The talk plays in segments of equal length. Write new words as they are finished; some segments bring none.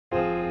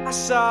I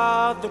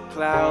saw the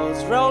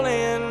clouds roll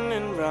in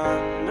and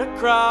run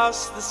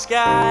across the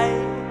sky,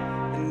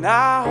 and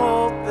I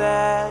hope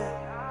that,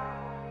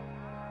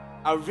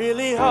 I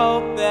really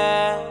hope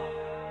that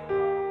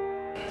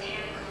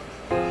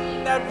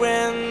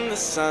when the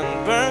sun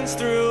burns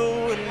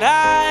through and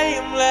I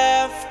am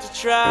left to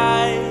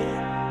try,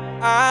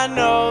 I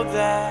know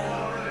that,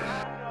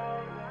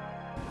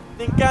 I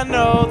think I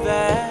know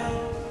that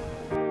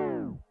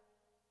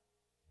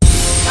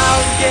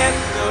I'll get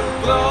the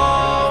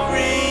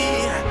glory,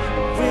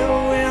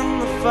 we'll win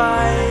the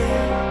fight.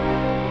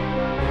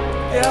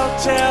 They'll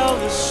tell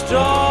the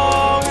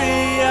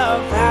story of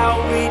how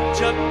we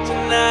took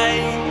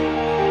tonight,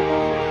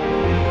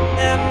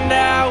 and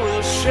I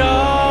will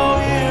show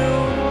you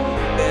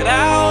that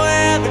I'll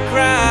wear the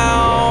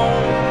crown.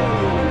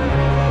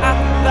 I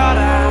thought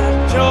I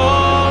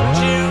told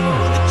you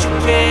that you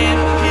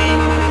can't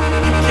keep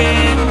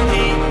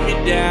me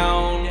down.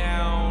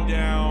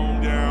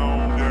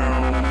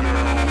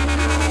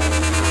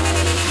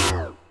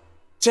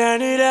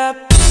 Turn it up.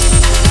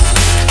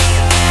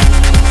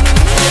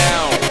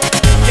 Down.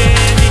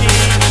 Can't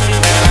keep me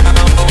down.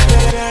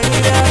 Turn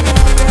it up.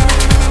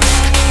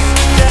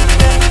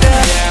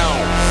 Down.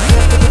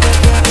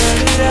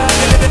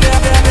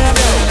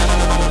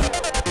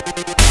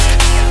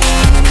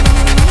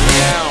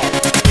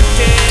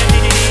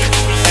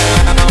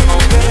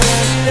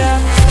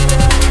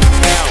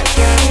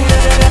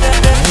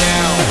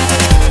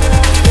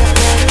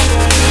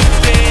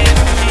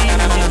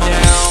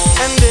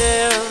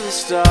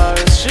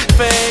 Stars should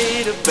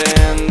fade,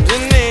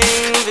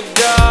 abandoning the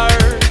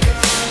dark.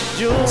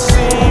 You'll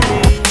see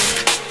me,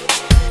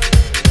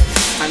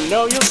 I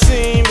know you'll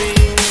see me.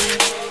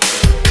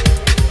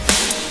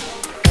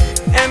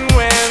 And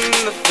when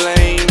the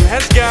flame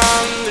has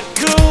gone that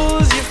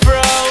cools your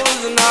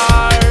frozen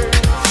heart,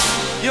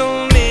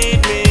 you'll need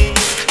me,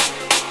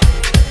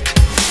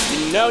 you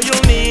know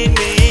you'll need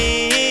me.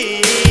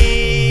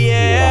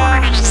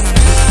 Yeah,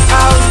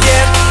 I'll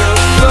get the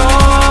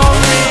glory,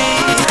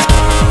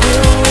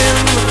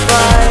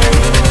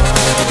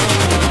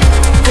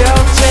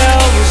 they'll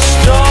tell the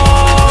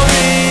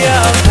story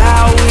of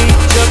how we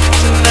took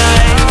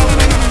tonight,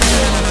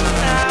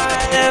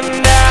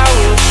 and I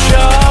will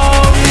show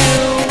you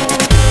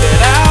that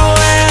I'll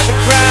wear the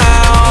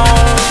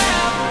crown.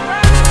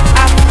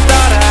 I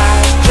thought I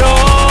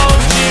told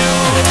you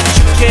that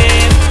you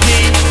can't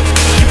keep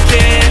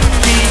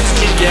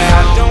me down.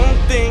 I don't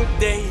think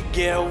they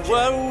get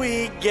what we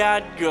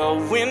got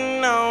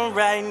going on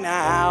right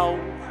now.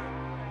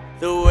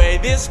 The way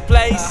this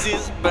place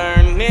is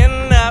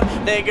burning up,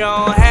 they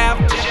gon' have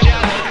to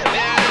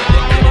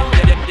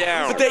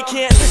down. But they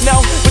can't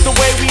know with the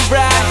way we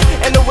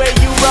ride and the way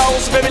you roll.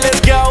 So baby, let's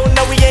go.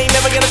 No, we ain't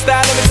never gonna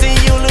stop. Let me see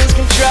you lose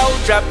control.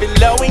 Drop it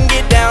low and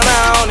get down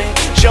on it.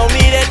 Show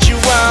me that you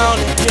want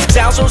it.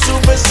 Sound so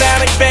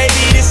supersonic,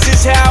 baby, this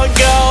is how it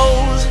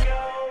goes.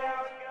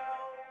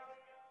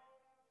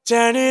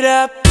 Turn it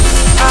up,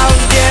 I'll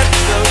get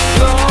the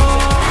floor.